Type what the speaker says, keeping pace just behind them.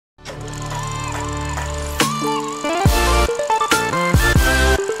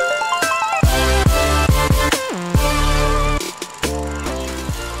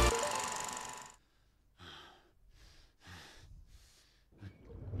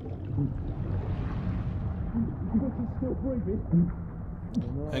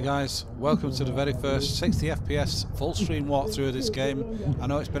Hey guys, welcome to the very first 60 FPS full screen walkthrough of this game. I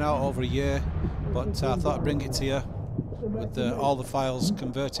know it's been out over a year, but I thought I'd bring it to you with all the files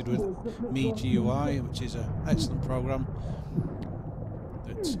converted with MeGUI, which is an excellent program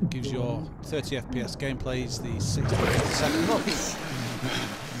that gives your 30 FPS gameplays the 60 frames a second. Look!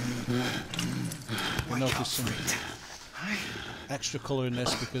 You'll notice some extra colour in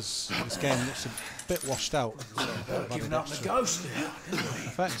this because this game looks a bit washed out. Giving up the ghost now.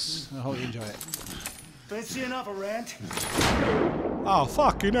 Thanks, I hope you enjoy it. Fancy another rant? Oh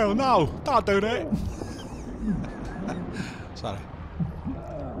fucking hell, no! Don't do that! Sorry.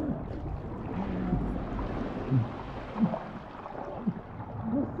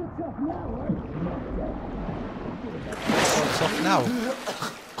 What's up now?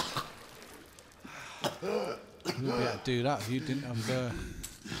 You wouldn't be able to do that if you didn't have the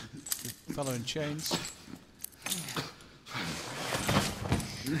fellow in chains.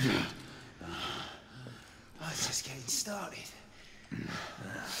 Oh, it's just getting started.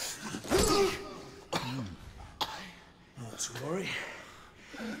 Not to worry.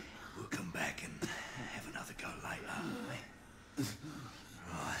 We'll come back and have another go later,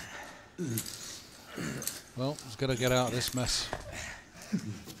 right? Well, just got to get out of this mess.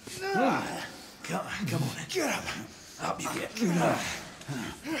 Come on, get up. Up you get.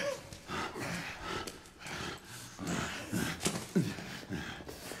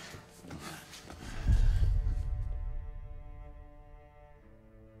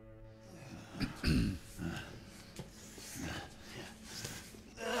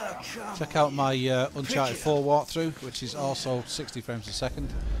 Check out my Uncharted 4 walkthrough, which is also 60 frames a second.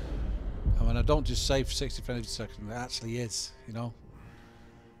 And when I don't just say 60 frames a second, it actually is, you know.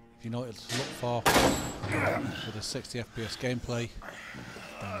 If you know what to look for with a 60 FPS gameplay,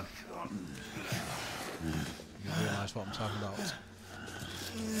 then you'll realise what I'm talking about.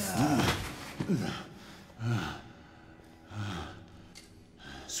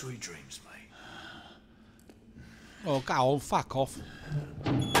 Sweet dreams, mate. Oh, go on, fuck off.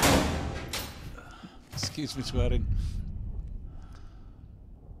 Excuse me swearing.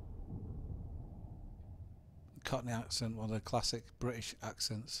 Cockney accent, one of the classic British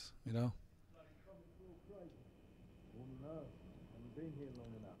accents, you know.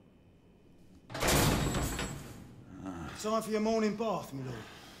 Time for your morning bath, my lord.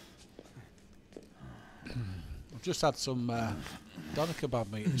 I've just had some doner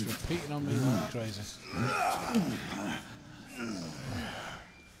kebab meat. It's repeating on me like crazy.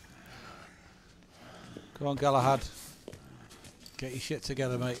 Come on, Galahad. Get your shit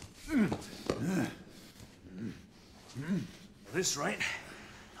together, mate. At this rate,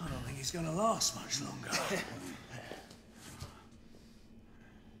 I don't think he's going to last much longer.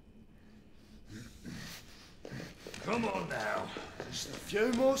 Come on now. Just a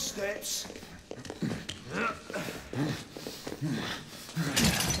few more steps.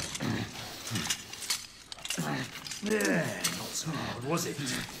 Yeah, not so hard, was it?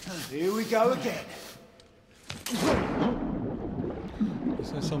 Here we go again.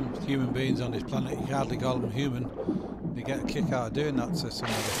 There's some human beings on this planet, you hardly call them human. You get a kick out of doing that to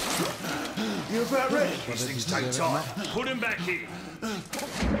somebody. You about ready? These things take time. Put him back here.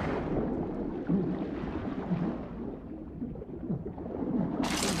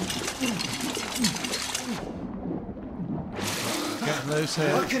 Get loose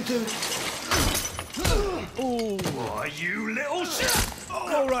here. I can do. Oh, Why, you little shit!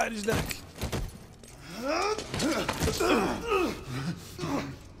 oh, right in his neck.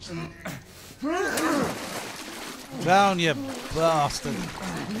 Down, you bastard.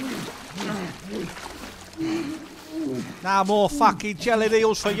 Now more fucking jelly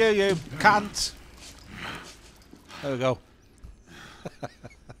deals for you, you cunt. There we go.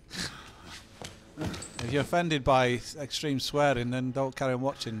 If you're offended by extreme swearing, then don't carry on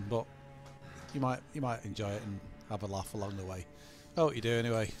watching, but you might enjoy it and have a laugh along the way. Oh, what you do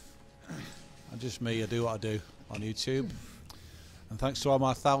anyway. I'm just me, I do what I do on YouTube. And thanks to all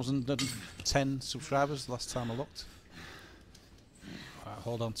my 1,010 subscribers last time I looked. Right,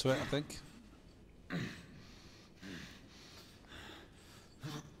 hold on to it, I think.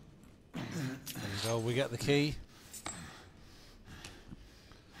 There we go, we get the key.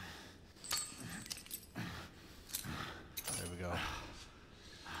 There we go.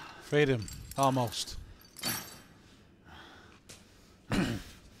 Freedom, almost.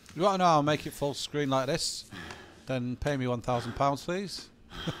 You want to know how I make it full screen like this? Then pay me £1,000, please.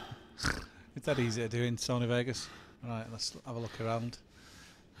 It's that easy to do in Sony Vegas. Right, let's have a look around.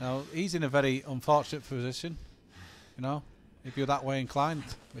 Now, he's in a very unfortunate position, you know, if you're that way inclined,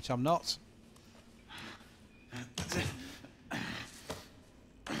 which I'm not.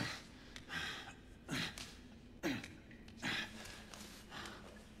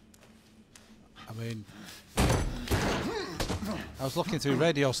 I mean, I was looking through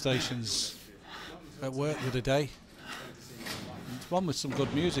radio stations at work the other day. There's one with some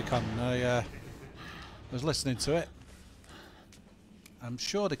good music on. I was listening to it. I'm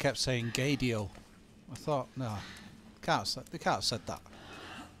sure they kept saying Gadio. I thought, no, they can't have said that.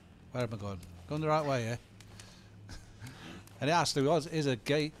 Where am I going? Going the right way, eh? And it actually is a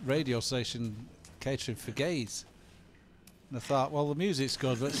gay radio station catering for gays. And I thought, well, the music's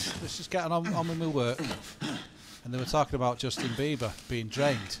good, let's just get on with my work. And they were talking about Justin Bieber being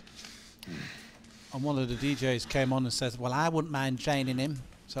drained. And one of the DJs came on and said, well, I wouldn't mind draining him.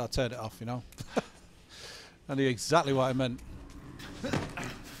 So I turned it off, you know. I knew exactly what I meant.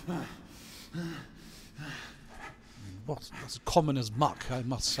 That's as common as muck, I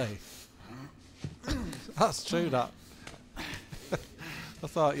must say. That's true, that. I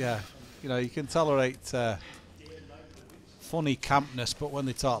thought, yeah, you know, you can tolerate funny campness, but when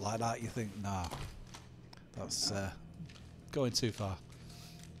they talk like that, you think, nah, that's going too far.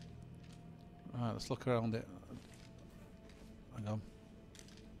 Right, let's look around it. Hang on.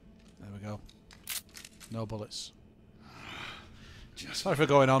 There we go. No bullets. Sorry for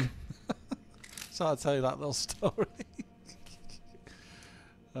going on. So I'll tell you that little story.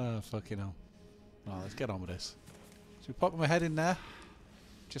 Oh, fucking hell. Right, let's get on with this. Should we pop my head in there?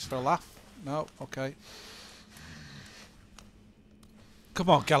 Just for a laugh? No? Okay. Come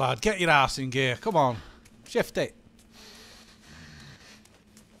on, Gallard, get your ass in gear. Come on. Shift it.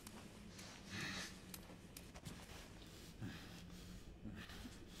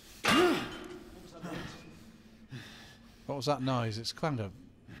 What was that noise? It's kind of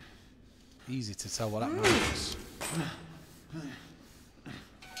easy to tell what that noise is.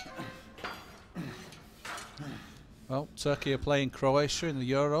 Well, Turkey are playing Croatia in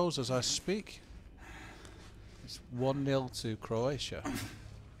the Euros as I speak. It's 1-0 to Croatia.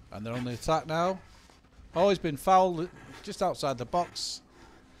 And they're on the attack now. Oh, he's been fouled just outside the box.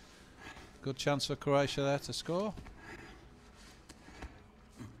 Good chance for Croatia there to score.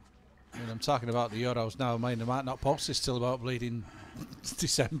 I mean, I'm talking about the Euros now. I mean, they might not post this till about bleeding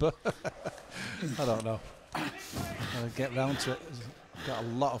December. I don't know. I'll get round to it. It's got a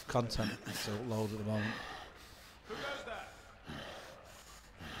lot of content to upload at the moment.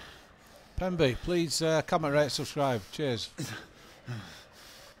 Pemby, please comment, rate, subscribe. Cheers.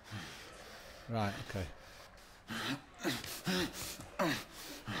 Right, okay.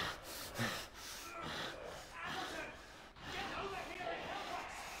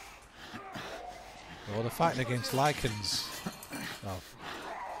 Well, they're fighting against lichens. Well,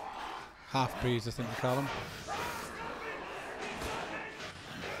 half-breeds, I think they call them.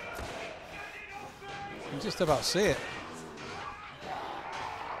 You can just about see it.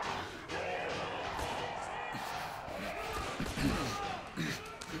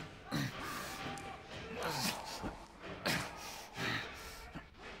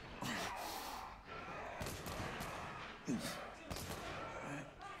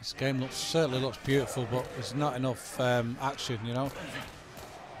 This game certainly looks beautiful, but there's not enough action, you know.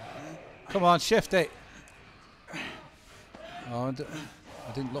 Come on, shift it. Oh,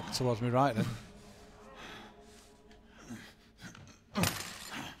 I didn't look towards me right then.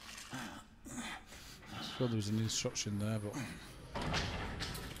 Sure there was an instruction there, but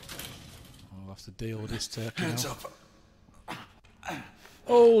I'll have to deal with this turkey now.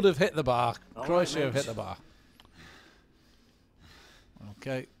 Oh, they've hit the bar. Croatia have hit the bar.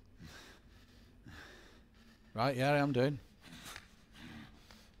 Okay. Right, yeah, I am doing.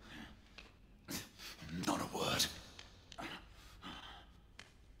 Not a word.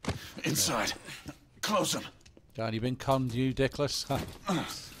 Inside. Close them. God, you been conned, you dickless.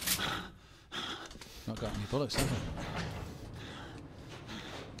 Not got any bullets, have you?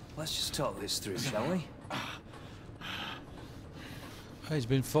 Let's just talk this through, shall we? He's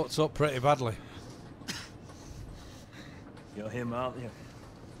been fucked up pretty badly. You're him, aren't you?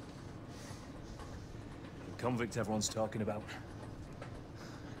 The convict everyone's talking about.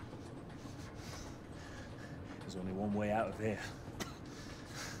 There's only one way out of here.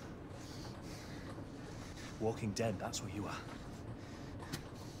 Walking Dead, that's what you are.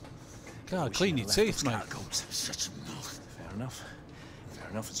 God, clean your teeth, mate. Such a mouth. Fair enough. Fair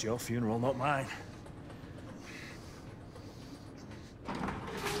enough, it's your funeral, not mine.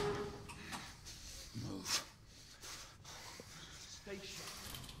 Move.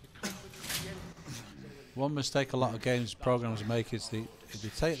 One mistake a lot of games programs make is if they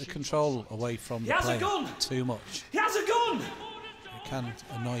take the control away from the player too much, He has a gun! it can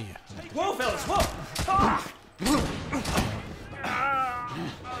annoy you. Whoa, fellas, whoa!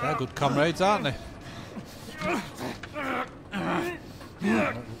 They're good comrades, aren't they?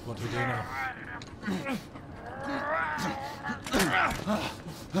 What do we do now?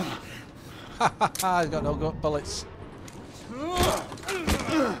 Ha ha ha! He's got no good bullets.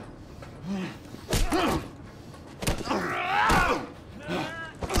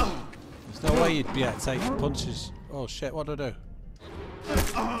 There's no way you'd be able to take punches. Oh shit! What do I do?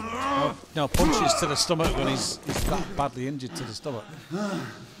 No punches to the stomach when he's that badly injured to the stomach.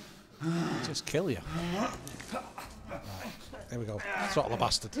 Just kill you. Right, there we go. Throttle the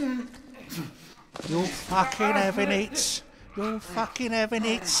bastard. You fucking evidence. You fucking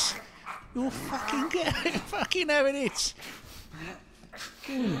evidence. You fucking evidence.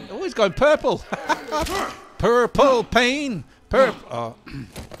 Oh, he's going purple. Purple pain. Purple. Oh,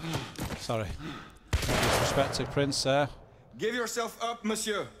 sorry. Disrespect to Prince there. Give yourself up,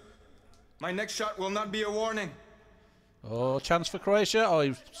 monsieur. My next shot will not be a warning. Oh, chance for Croatia. Oh,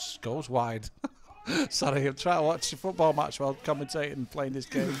 he goes wide. Sorry, I'm trying to watch a football match while commentating and playing this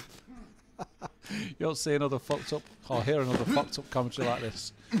game. You don't see another fucked up or hear another fucked up commentary like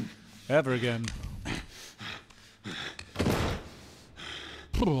this ever again.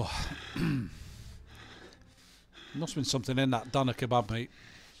 Must have been something in that doner kebab, mate.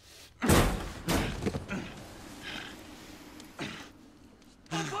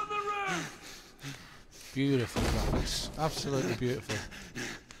 Beautiful graphics, absolutely beautiful.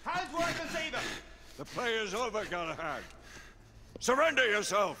 Hands where I can see them. The player's over, Galahad. Surrender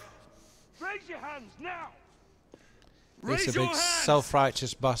yourself. Raise your hands now. He's a big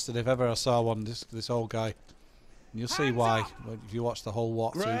self-righteous bastard if ever I saw one. This old guy. And you'll see why if you watch the whole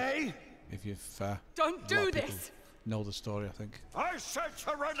walkthrough. If you've don't do this. Know the story, I think. I said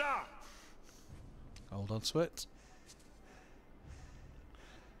surrender. Hold on to it.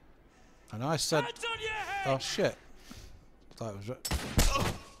 And I said, oh shit. That was right.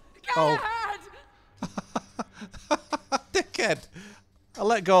 Oh. Dickhead. I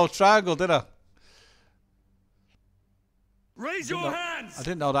let go of triangle, did I? Raise your hands. I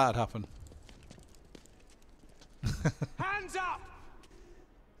didn't know that had happened. Hands up.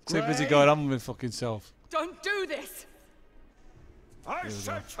 Too busy going on with my fucking self. Don't do this. I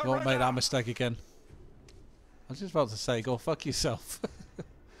said You won't make that mistake again. I was just about to say, go fuck yourself.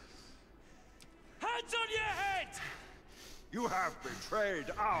 Hands on your head! You have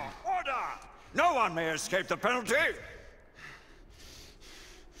betrayed our order! No one may escape the penalty!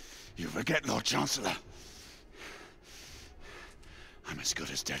 You forget, Lord Chancellor. I'm as good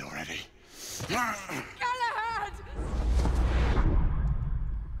as dead already. Galahad!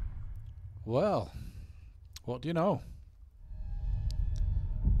 Well, what do you know?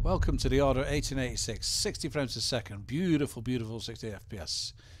 Welcome to the Order 1886, 60 frames a second, beautiful, beautiful 60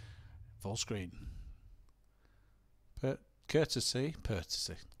 FPS, full screen. Courtesy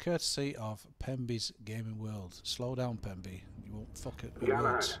of PEMBY'S Gaming World. Slow down, Pemby. You won't fuck it.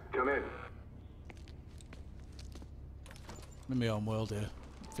 Galahad, come in. I'm in my own world here.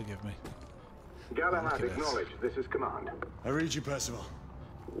 Forgive me. Galahad, acknowledge. This is command. I read you, Percival.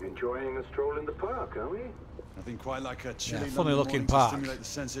 Enjoying a stroll in the park, are we? Nothing quite like a chilly funny looking morning park. to stimulate the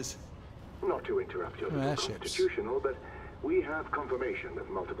senses. Not to interrupt your little constitutional, but we have confirmation of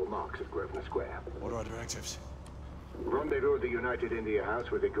multiple marks at Grosvenor Square. What are our directives? Rendezvous at the United India House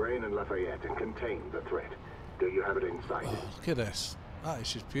with Igraine and Lafayette and contain the threat. Do you have it in sight? Oh, look at this. That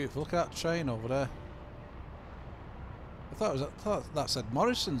is just beautiful. Look at that train over there. I thought that said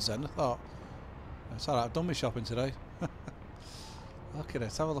Morrison's then. I thought, it's alright, I've done my shopping today. Look at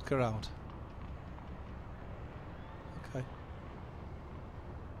it, have a look around. Okay.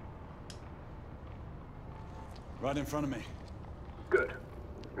 Right in front of me. Good.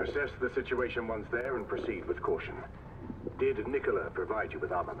 Assess the situation once there and proceed with caution. Did Nicola provide you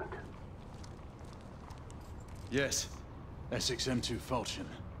with armament? Yes. Essex M2 Falchion.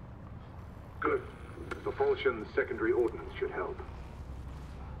 Good. The Falchion's secondary ordnance should help.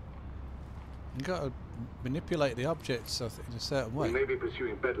 You've got to manipulate the objects in a certain way. We may be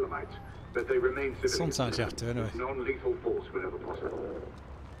pursuing Bedlamites, but they remain civilians. Sometimes you have to, anyway. Non-lethal force whenever possible.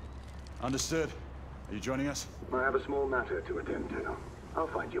 Understood. Are you joining us? I have a small matter to attend to. I'll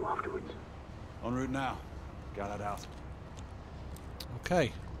find you afterwards. En route now. Galahad out.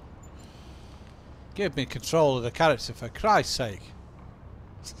 Okay. Give me control of the character for Christ's sake.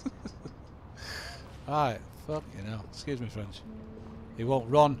 Alright, fucking hell. Excuse me, French. He won't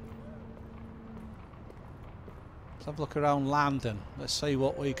run. Let's have a look around London. Let's see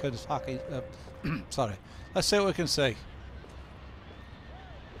what we can fucking... sorry. Let's see what we can see.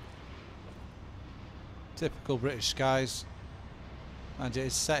 Typical British skies. And it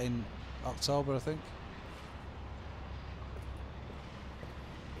is set in October, I think.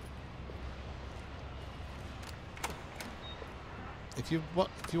 if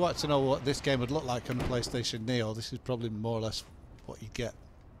you want to know what this game would look like on the PlayStation Neo, this is probably more or less what you get.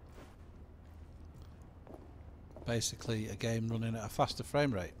 Basically, a game running at a faster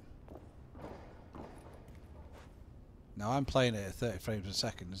frame rate. Now I'm playing it at 30 frames a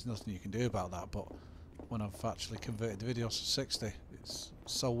second. There's nothing you can do about that. But when I've actually converted the videos to 60, it's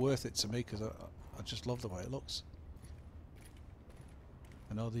so worth it to me because I just love the way it looks.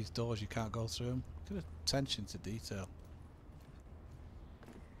 And all these doors, you can't go through them. Look at the attention to detail.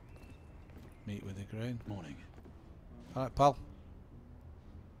 Meet with the grain. Morning. Alright, pal.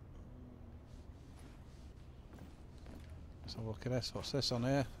 Let's have a look at this. What's this on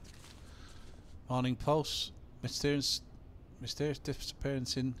here? Morning Post. Mysterious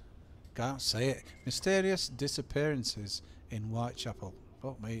disappearance in... Can't say it. Mysterious disappearances in Whitechapel.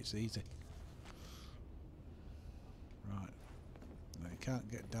 Fuck me, it's easy. Right. No, you can't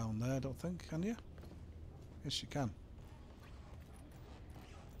get down there, I don't think, can you? Yes, you can.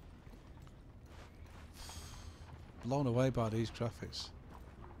 Blown away by these graphics.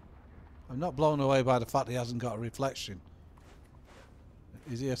 I'm not blown away by the fact he hasn't got a reflection.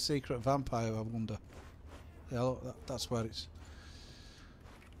 Is he a secret vampire, I wonder? Yeah, look, that's where it's...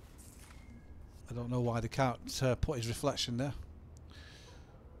 I don't know why they can't put his reflection there.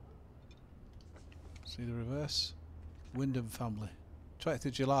 See the reverse? Wyndham family. 20th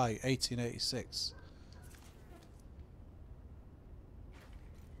of July, 1886.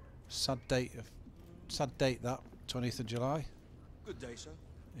 Sad date that, 20th of July. Good day, sir.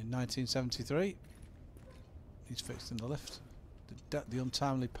 In 1973. He's fixed in the lift. The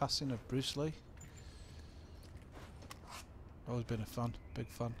untimely passing of Bruce Lee. Always been a fan, big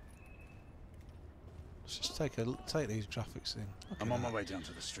fan. Let's just take these graphics in. I'm on my way down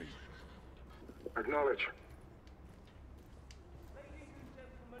to the street. Acknowledge. Ladies and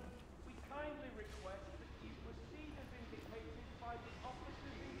gentlemen, we kindly request that you proceed as indicated by the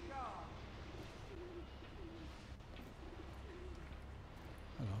officers in charge.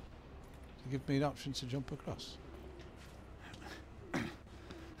 Hang on. Does it give me an option to jump across?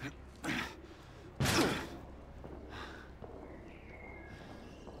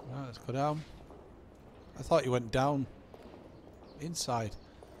 Right, let's go down. I thought you went down inside.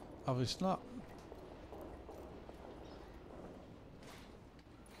 Obviously not.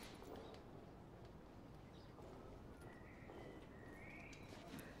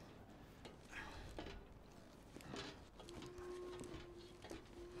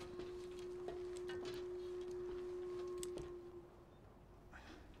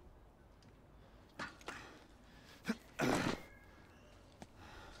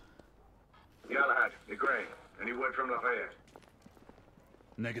 Galahad, you're Gray. Any word from Lafayette?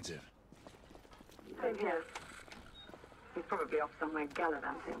 Negative. Same here. He's probably off somewhere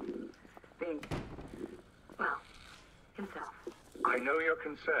gallivanting. Being, well, himself. I know your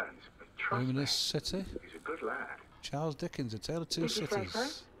concerns, but trust me, Luminous City. he's a good lad. Charles Dickens, A Tale of Two Did you say Cities.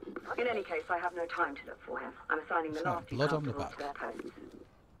 so? In any case, I have no time to look for him. I'm assigning the It's like last few blood on the constables back. to their posts.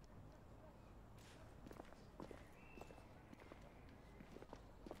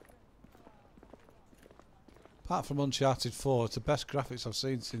 Apart from Uncharted 4, it's the best graphics I've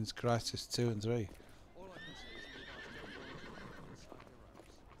seen since Crisis 2 and 3.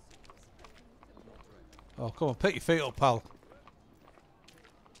 Oh, come on, pick your feet up, pal.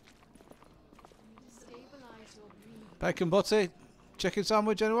 Bacon butty? Chicken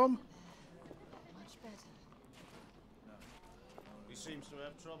sandwich, anyone? He seems to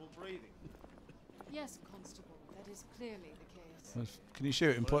have trouble breathing. Yes, Constable, that is clearly the case. Can you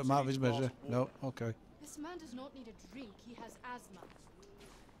shoot him, put him out of his misery? No, okay. This man does not need a drink, he has asthma.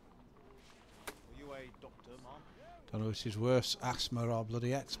 Are you a doctor, Mom? Don't know which is worse, asthma or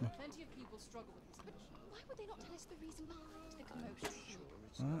bloody eczema. Plenty of people struggle with this, but why would they not tell us the reason behind the commotion?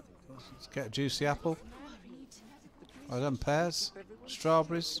 Right, let's get a juicy apple. Oh, then pears,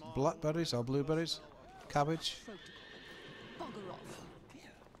 strawberries, blackberries or blueberries, cabbage. Bugger off.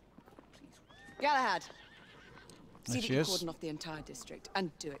 Galahad, There see that she you is. cordon off the entire district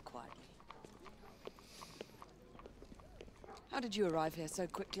and do it quietly. How did you arrive here so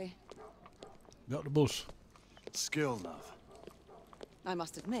quickly? Got the bus. Skill, love. I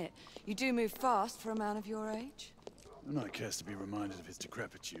must admit, you do move fast for a man of your age. And I cares to be reminded of his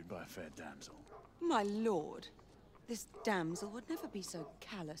decrepitude by a fair damsel. My lord, this damsel would never be so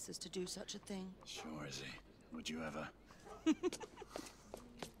callous as to do such a thing. Sure is he. Would you ever?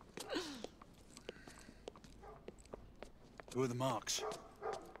 Who are the marks?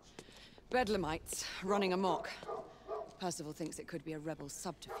 Bedlamites running amok. Percival thinks it could be a rebel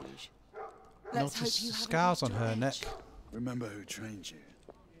subterfuge. Let's hope Notice you have a scars on good her neck. stretch. Remember who trained you?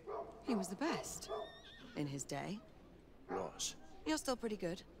 He was the best in his day. Was. You're still pretty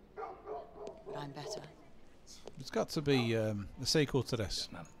good. But I'm better. There's got to be a sequel to this.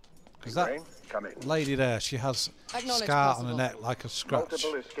 Because Rain, come in. that lady there, she has a Acknowledge scar on possible. her neck like a scratch.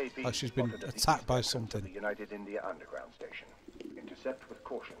 Multiple escapees Like she's been spotted at the attacked east by entrance of something. The United India Underground Station. Intercept with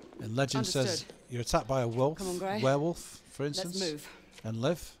caution. And legend says Understood. you're attacked by a wolf, Come on, Grey. werewolf, for instance. Let's move. And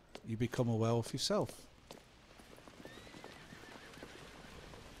live, you become a werewolf yourself.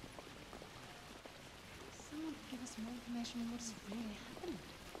 Someone give us more information on what has really happened.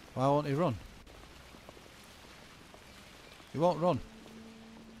 Why won't he run? He won't run.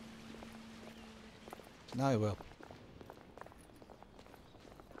 Now he will.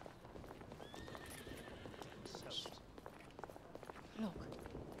 Look,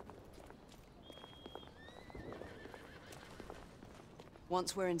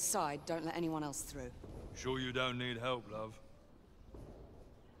 Once we're inside, don't let anyone else through. Sure you don't need help, love?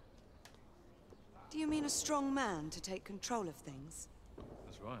 Do you mean a strong man to take control of things?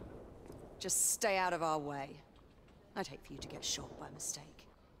 That's right. Just stay out of our way. I'd hate for you to get shot by mistake.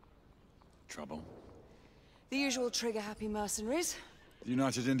 Trouble. The usual trigger-happy mercenaries. The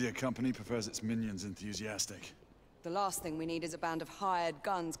United India Company prefers its minions enthusiastic. The last thing we need is a band of hired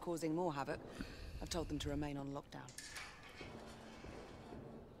guns causing more havoc. I've told them to remain on lockdown.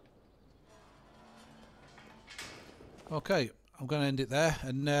 Okay, I'm going to end it there,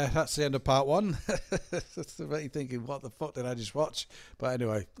 and that's the end of part one. That's what you're thinking, what the fuck did I just watch? But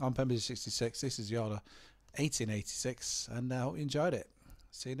anyway, I'm PEMBY'S66, this is your 1886, and I hope you enjoyed it.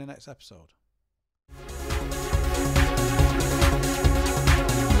 See you in the next episode.